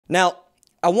Now,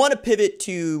 I want to pivot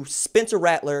to Spencer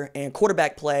Rattler and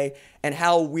quarterback play and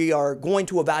how we are going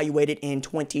to evaluate it in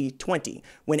 2020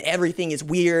 when everything is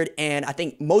weird. And I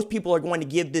think most people are going to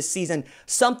give this season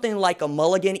something like a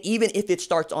mulligan, even if it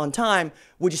starts on time,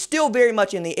 which is still very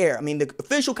much in the air. I mean, the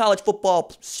official college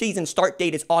football season start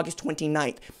date is August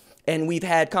 29th. And we've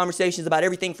had conversations about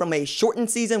everything from a shortened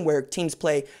season where teams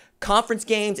play conference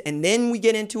games and then we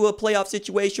get into a playoff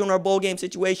situation or a bowl game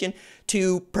situation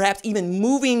to perhaps even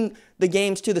moving the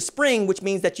games to the spring, which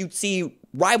means that you'd see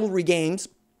rivalry games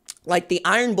like the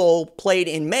Iron Bowl played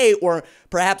in May, or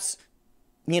perhaps,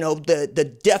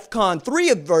 the DEFCON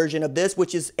 3 version of this,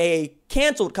 which is a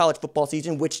canceled college football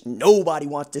season, which nobody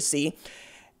wants to see.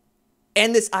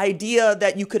 And this idea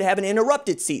that you could have an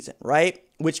interrupted season, right?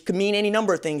 Which could mean any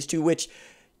number of things, to which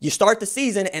you start the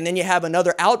season and then you have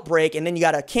another outbreak and then you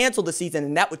got to cancel the season,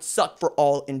 and that would suck for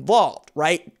all involved,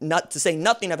 right? Not to say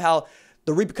nothing of how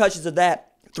the repercussions of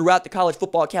that throughout the college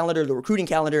football calendar, the recruiting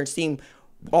calendar, seem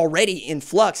already in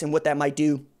flux and what that might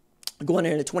do going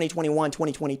into 2021,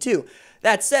 2022.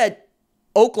 That said,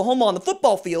 Oklahoma on the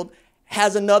football field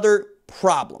has another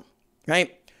problem,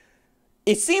 right?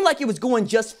 It seemed like it was going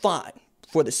just fine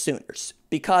for the Sooners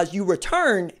because you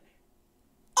returned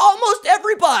almost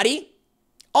everybody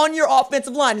on your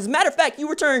offensive line. As a matter of fact, you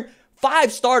returned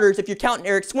 5 starters if you're counting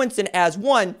Eric Swinson as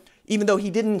one, even though he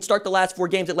didn't start the last 4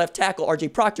 games at left tackle,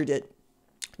 RJ Proctor did.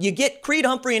 You get Creed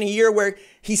Humphrey in a year where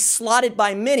he's slotted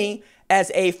by many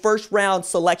as a first-round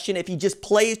selection if he just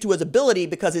plays to his ability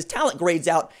because his talent grades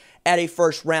out at a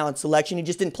first-round selection. He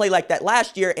just didn't play like that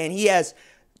last year, and he has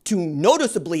to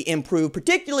noticeably improve,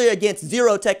 particularly against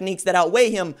zero techniques that outweigh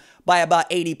him by about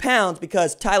 80 pounds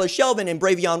because Tyler Shelvin and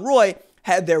Bravion Roy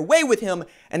had their way with him,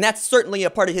 and that's certainly a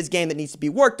part of his game that needs to be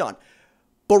worked on.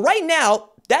 But right now,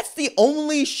 that's the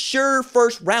only sure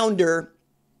first-rounder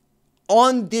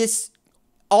on this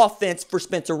offense for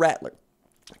Spencer Rattler.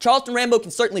 Charleston Rambo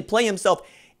can certainly play himself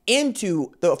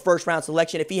into the first-round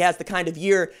selection if he has the kind of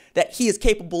year that he is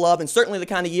capable of, and certainly the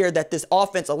kind of year that this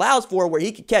offense allows for, where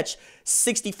he could catch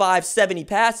 65, 70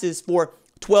 passes for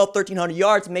 1,300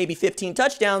 yards, maybe 15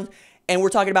 touchdowns, and we're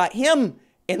talking about him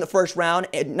in the first round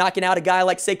and knocking out a guy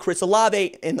like, say, Chris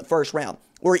Olave in the first round,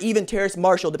 or even Terrace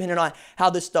Marshall, depending on how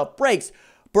this stuff breaks.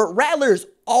 But Rattler's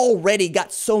already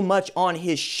got so much on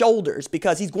his shoulders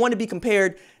because he's going to be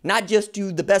compared not just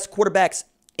to the best quarterbacks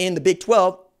in the Big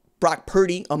 12, Brock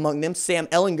Purdy among them, Sam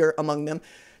Ehlinger among them.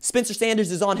 Spencer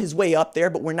Sanders is on his way up there,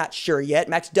 but we're not sure yet.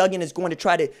 Max Duggan is going to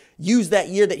try to use that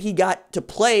year that he got to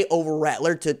play over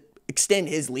Rattler to extend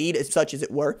his lead, as such as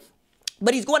it were.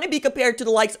 But he's going to be compared to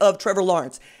the likes of Trevor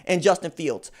Lawrence and Justin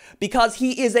Fields because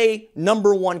he is a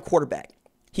number 1 quarterback.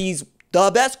 He's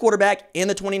the best quarterback in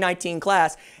the 2019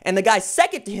 class. And the guy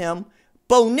second to him,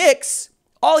 Bo Nix,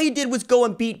 all he did was go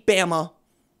and beat Bama,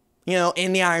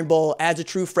 in the Iron Bowl as a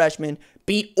true freshman,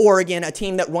 beat Oregon, a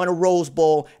team that won a Rose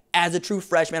Bowl as a true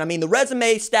freshman. I mean, the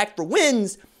resume stacked for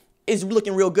wins is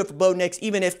looking real good for Bo Nix,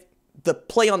 even if the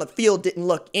play on the field didn't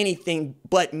look anything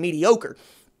but mediocre.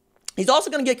 He's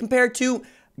also going to get compared to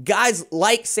guys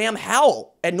like Sam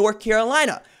Howell at North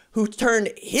Carolina, who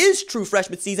turned his true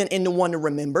freshman season into one to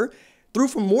remember, threw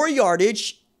for more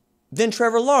yardage than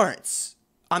Trevor Lawrence.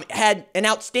 Had an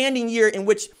outstanding year in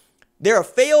which they're a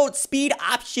failed speed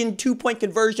option 2-point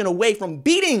conversion away from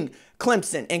beating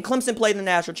Clemson, and Clemson played in the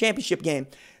national championship game.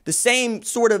 The same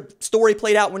sort of story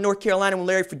played out with North Carolina when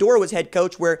Larry Fedora was head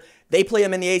coach, where they play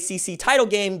them in the ACC title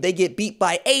game, they get beat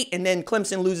by 8, and then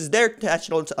Clemson loses their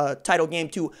national title game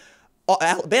to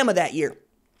Alabama that year.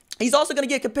 He's also going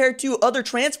to get compared to other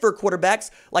transfer quarterbacks,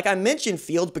 like I mentioned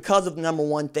Fields because of the number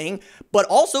 1 thing, but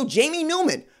also Jamie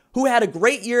Newman, who had a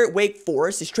great year at Wake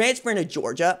Forest, is transferring to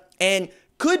Georgia, and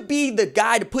could be the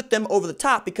guy to put them over the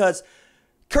top because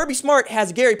Kirby Smart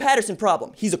has a Gary Patterson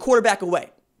problem. He's a quarterback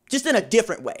away, just in a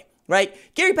different way, right?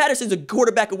 Gary Patterson's a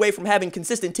quarterback away from having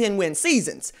consistent 10-win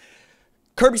seasons.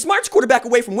 Kirby Smart's quarterback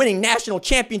away from winning national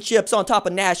championships on top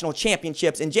of national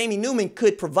championships, and Jamie Newman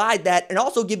could provide that and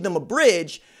also give them a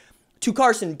bridge to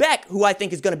Carson Beck, who I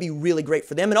think is going to be really great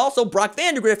for them, and also Brock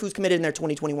Vandegrift, who's committed in their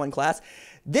 2021 class.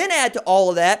 Then add to all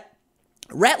of that,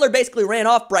 Rattler basically ran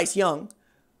off Bryce Young,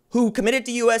 who committed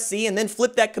to USC and then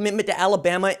flipped that commitment to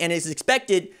Alabama and is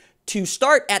expected to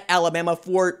start at Alabama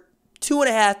for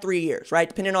 2.5, 3 years, right?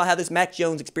 Depending on how this Mac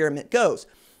Jones experiment goes.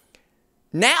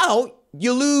 Now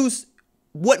you lose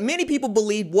what many people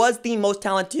believe was the most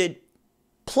talented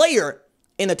player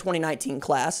in the 2019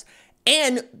 class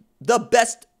and the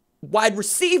best wide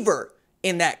receiver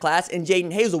in that class in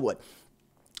Jaden Hazelwood.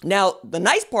 Now, the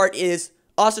nice part is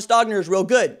Austin Stogner is real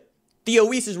good. Theo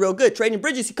Weiss is real good. Traden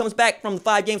Bridges, he comes back from the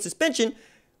 5-game suspension,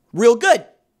 real good.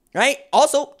 right?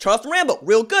 Also, Charleston Rambo,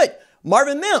 real good.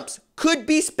 Marvin Mims could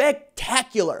be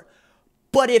spectacular.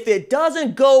 But if it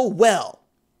doesn't go well,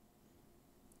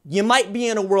 you might be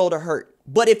in a world of hurt.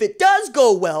 But if it does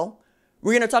go well,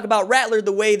 we're going to talk about Rattler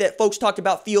the way that folks talked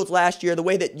about Fields last year, the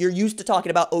way that you're used to talking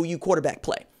about OU quarterback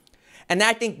play. And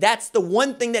I think that's the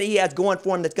one thing that he has going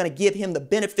for him that's going to give him the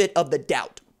benefit of the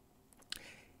doubt.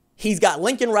 He's got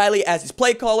Lincoln Riley as his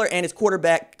play caller and his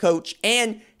quarterback coach,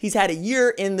 and he's had a year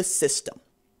in the system.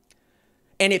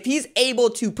 And if he's able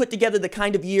to put together the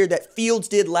kind of year that Fields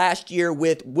did last year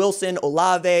with Wilson,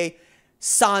 Olave,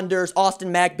 Saunders,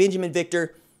 Austin Mack, Benjamin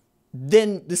Victor,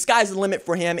 then the sky's the limit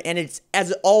for him. And it's,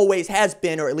 as it always has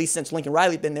been, or at least since Lincoln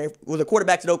Riley's been there, with the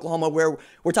quarterbacks at Oklahoma, where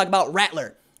we're talking about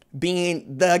Rattler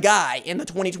being the guy in the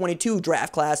 2022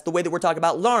 draft class, the way that we're talking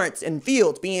about Lawrence and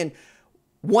Fields being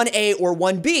 1A or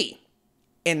 1B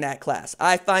in that class.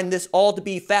 I find this all to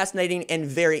be fascinating and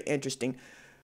very interesting.